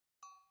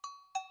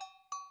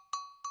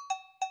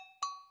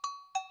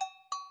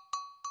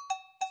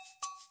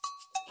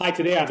Hi,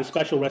 today I have a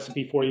special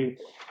recipe for you.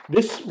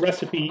 This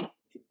recipe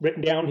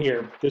written down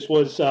here, this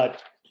was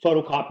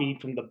photocopied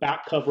from the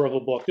back cover of a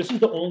book. This is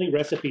the only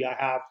recipe I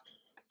have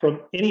from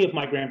any of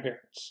my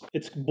grandparents.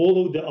 It's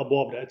Bolo de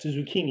Cougette. It's a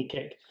zucchini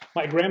cake.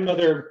 My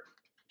grandmother,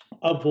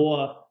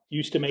 Avoa,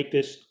 used to make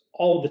this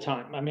all the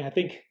time. I mean, I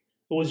think it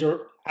was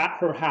at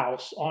her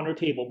house on her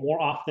table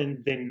more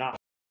often than not.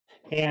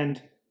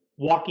 And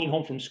walking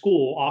home from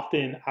school,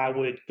 often I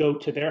would go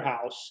to their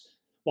house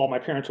while my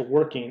parents were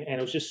working, and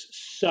it was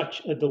just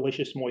such a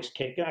delicious moist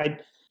cake. And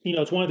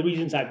it's one of the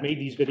reasons I've made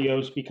these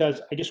videos,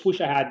 because I just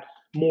wish I had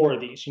more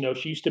of these.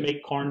 She used to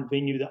make carne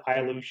vinho de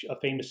Ailush, a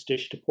famous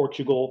dish to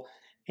Portugal,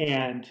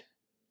 and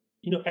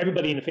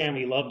everybody in the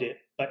family loved it,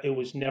 but it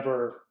was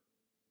never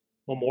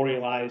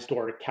memorialized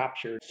or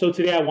captured. So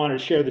today I wanted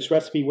to share this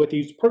recipe with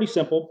you. It's pretty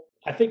simple.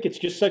 I think it's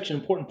just such an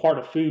important part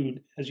of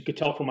food, as you could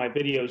tell from my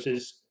videos,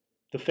 is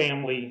the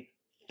family,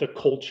 the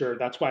culture.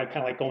 That's why I kind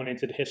of like going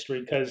into the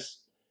history, because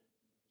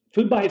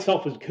food by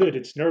itself is good.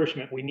 It's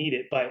nourishment. We need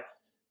it. But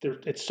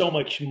it's so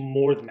much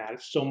more than that.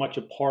 It's so much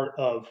a part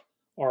of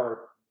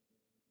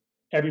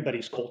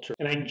everybody's culture.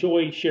 And I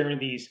enjoy sharing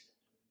these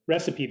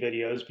recipe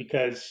videos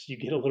because you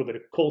get a little bit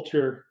of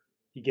culture,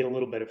 you get a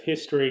little bit of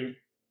history,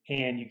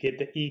 and you get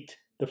to eat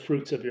the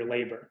fruits of your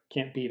labor.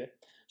 Can't beat it.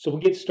 So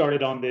we'll get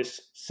started on this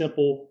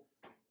simple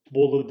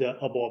bolo de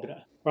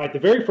abóbora. All right, the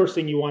very first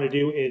thing you want to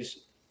do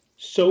is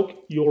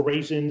soak your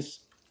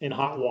raisins in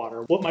hot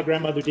water. What my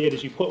grandmother did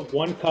is you put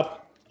 1 cup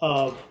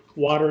of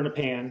water in a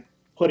pan,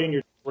 put in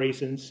your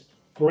raisins,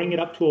 bring it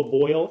up to a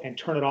boil and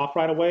turn it off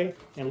right away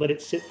and let it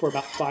sit for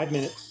about 5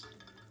 minutes,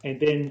 and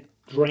then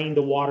drain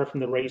the water from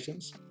the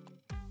raisins.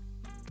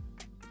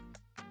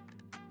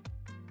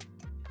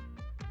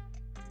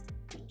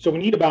 So we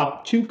need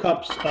about 2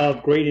 cups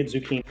of grated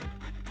zucchini.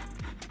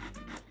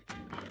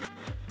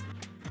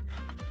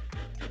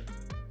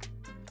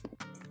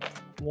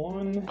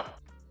 One,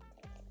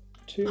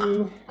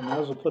 2, and I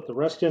will put the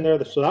rest in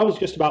there. So that was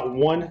just about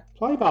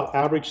probably about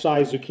average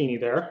size zucchini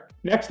there.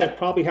 Next, I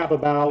probably have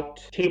about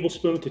a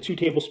tablespoon to 2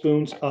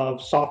 tablespoons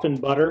of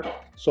softened butter.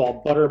 So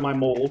I'll butter my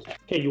mold.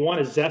 Okay, you want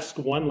to zest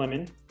 1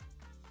 lemon.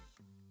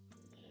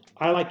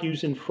 I like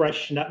using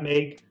fresh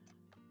nutmeg.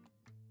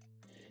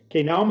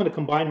 Okay, now I'm going to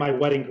combine my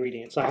wet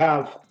ingredients. I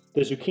have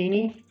the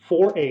zucchini,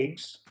 4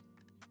 eggs.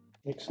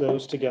 Mix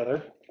those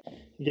together.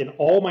 Again,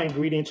 all my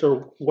ingredients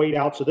are weighed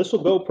out, so this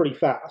will go pretty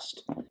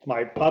fast.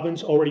 My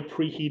oven's already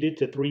preheated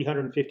to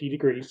 350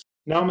 degrees.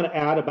 Now I'm going to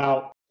add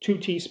about 2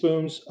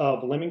 teaspoons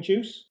of lemon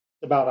juice,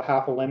 about a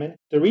half a lemon.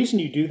 The reason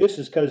you do this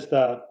is because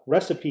the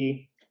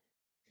recipe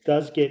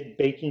does get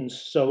baking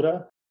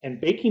soda,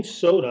 and baking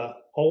soda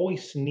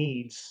always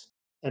needs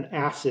an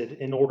acid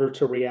in order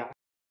to react.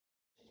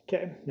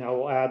 Okay, now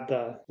we'll add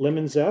the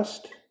lemon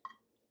zest,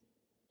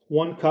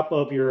 1 cup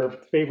of your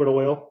favorite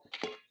oil.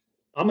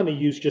 I'm going to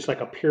use just like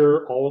a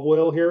pure olive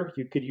oil here.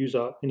 You could use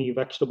any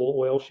vegetable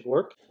oil, should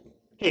work.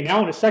 Okay,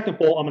 now in a second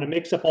bowl, I'm going to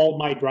mix up all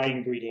my dry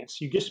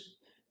ingredients. You just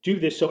do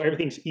this so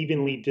everything's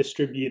evenly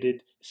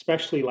distributed,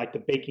 especially like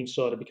the baking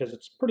soda, because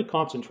it's pretty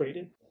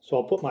concentrated. So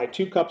I'll put my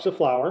 2 cups of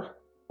flour,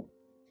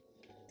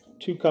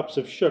 2 cups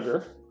of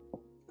sugar,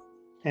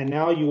 and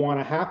now you want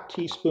a half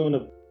teaspoon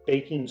of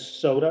baking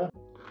soda.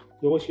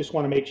 You always just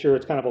want to make sure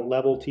it's kind of a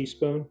level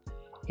teaspoon.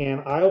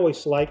 And I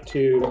always like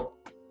to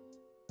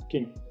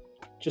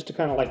just to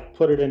kind of like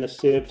put it in a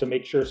sieve to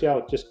make sure, see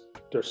how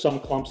there's some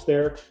clumps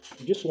there.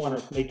 You just want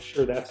to make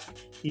sure that's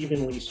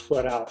evenly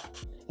spread out.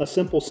 A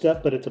simple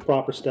step, but it's a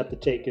proper step to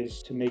take,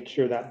 is to make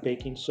sure that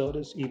baking soda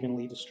is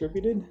evenly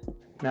distributed.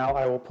 Now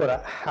I will put a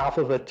half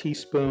of a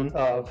teaspoon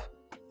of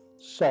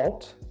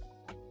salt.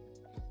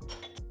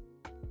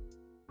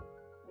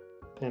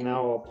 And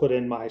now I'll put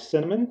in my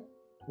cinnamon,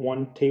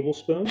 1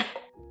 tablespoon.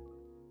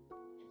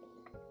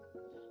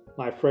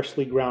 My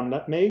freshly ground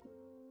nutmeg.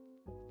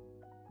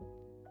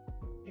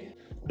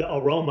 The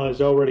aroma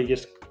is already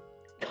just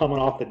coming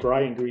off the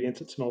dry ingredients.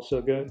 It smells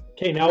so good.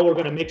 Okay, now we're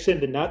going to mix in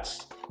the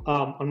nuts.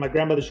 On my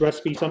grandmother's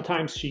recipe,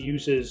 sometimes she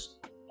uses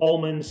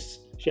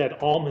almonds. She had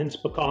almonds,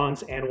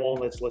 pecans, and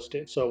walnuts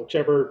listed. So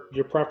whichever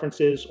your preference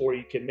is, or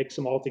you can mix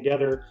them all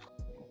together.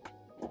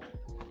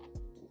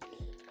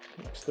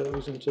 Mix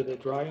those into the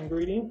dry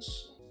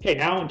ingredients. Okay,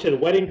 now into the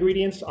wet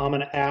ingredients, I'm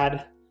going to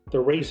add the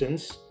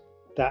raisins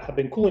that have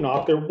been cooling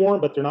off. They're warm,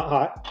 but they're not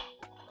hot.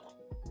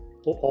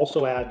 We'll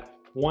also add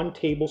 1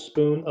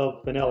 tablespoon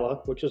of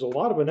vanilla, which is a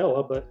lot of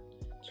vanilla, but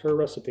it's her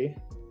recipe.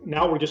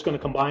 Now we're just going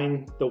to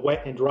combine the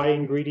wet and dry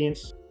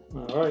ingredients.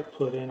 All right,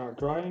 put in our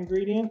dry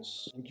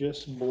ingredients and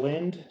just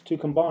blend to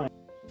combine.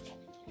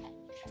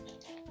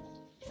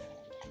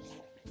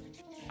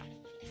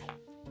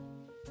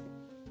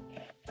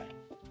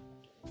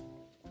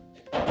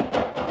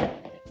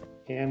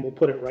 And we'll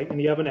put it right in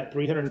the oven at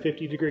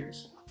 350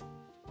 degrees.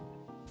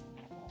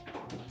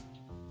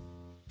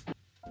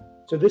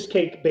 So this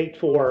cake baked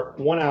for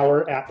 1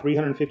 hour at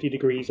 350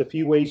 degrees. A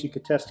few ways you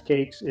could test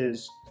cakes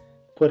is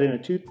put in a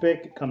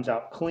toothpick, it comes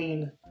out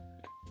clean.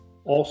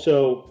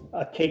 Also,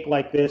 a cake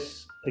like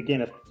this, again,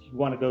 if you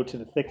want to go to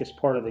the thickest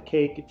part of the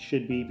cake, it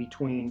should be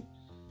between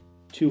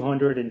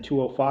 200 and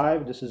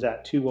 205. This is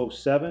at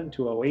 207,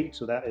 208,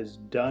 so that is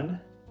done.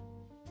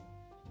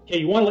 Okay,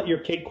 you want to let your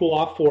cake cool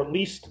off for at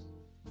least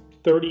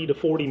 30 to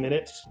 40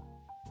 minutes.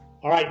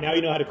 All right, now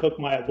you know how to cook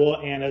my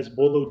abuela Anna's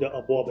bolo de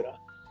cougette.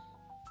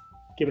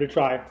 Give it a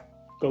try.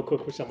 Go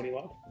cook for somebody you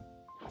love.